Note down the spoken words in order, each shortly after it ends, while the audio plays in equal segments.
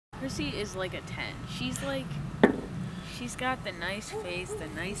Chrissy is like a 10. She's got the nice face, the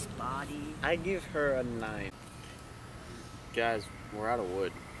nice body. I give her a 9. Guys, we're out of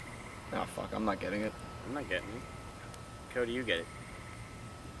wood. Oh fuck, I'm not getting it. I'm not getting it. Cody, you get it.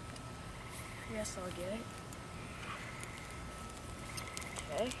 Yes, I'll get it.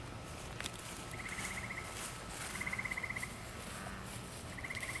 Okay.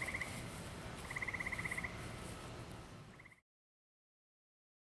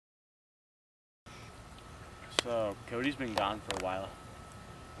 So, Cody's been gone for a while.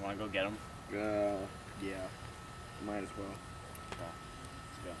 You wanna go get him? Yeah. Might as well. Okay,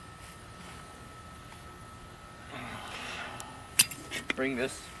 let's go. Bring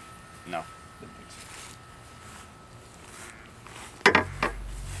this. No.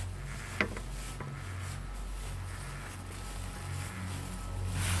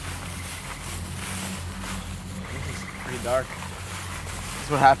 It's pretty dark. That's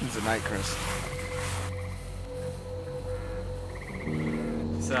what happens at night, Chris.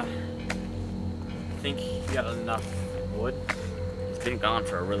 So, I think you got enough wood. It's been gone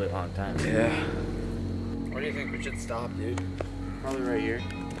for a really long time. Yeah. Where do you think we should stop, dude? Probably right here.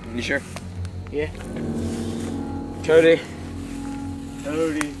 You sure? Yeah. Cody.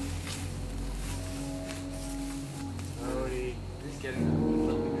 Cody. This is getting a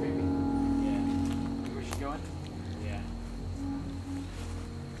little bit creepy. Yeah. Think we should go in? Yeah.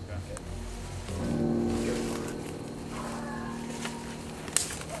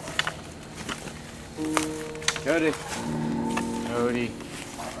 Cody. Cody.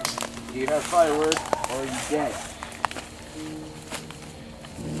 Do you have firewood or are you dead?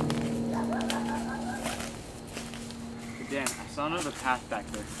 Dan, I saw another path back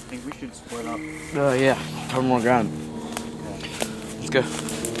there. I think we should split up. Yeah. Cover more ground. Let's go.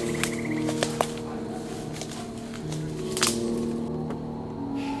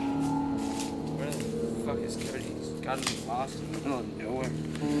 Where the fuck is Cody? He's gotta be lost in the middle of nowhere.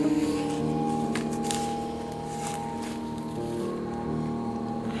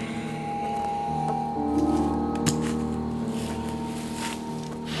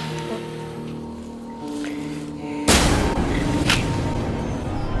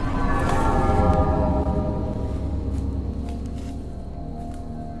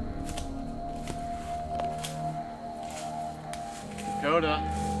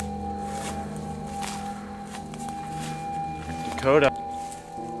 Dakota.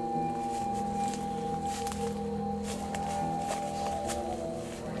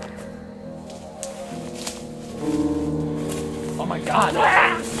 Oh my god!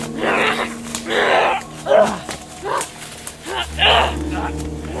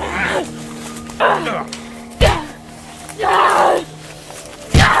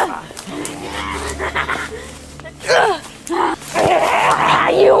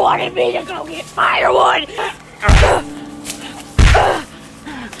 You wanted me to go get firewood!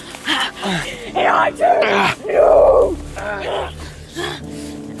 And I turned you!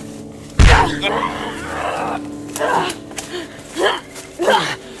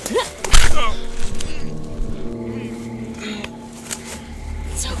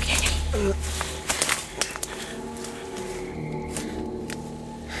 It's okay.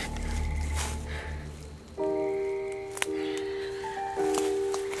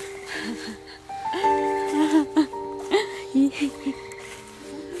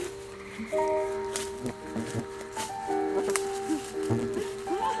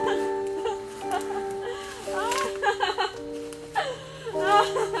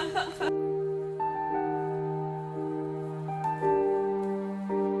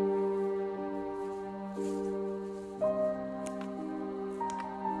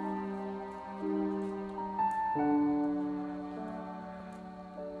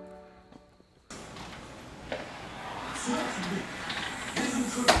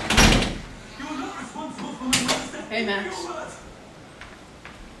 Hey Max.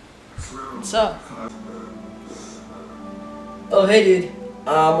 What's up? Oh hey dude,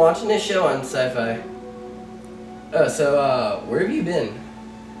 I'm watching this show on Sci-Fi. Oh, so where have you been?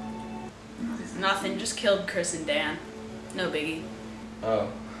 Nothing, just killed Chris and Dan. No biggie. Oh.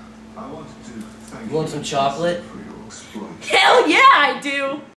 You want some chocolate? Hell yeah, I do!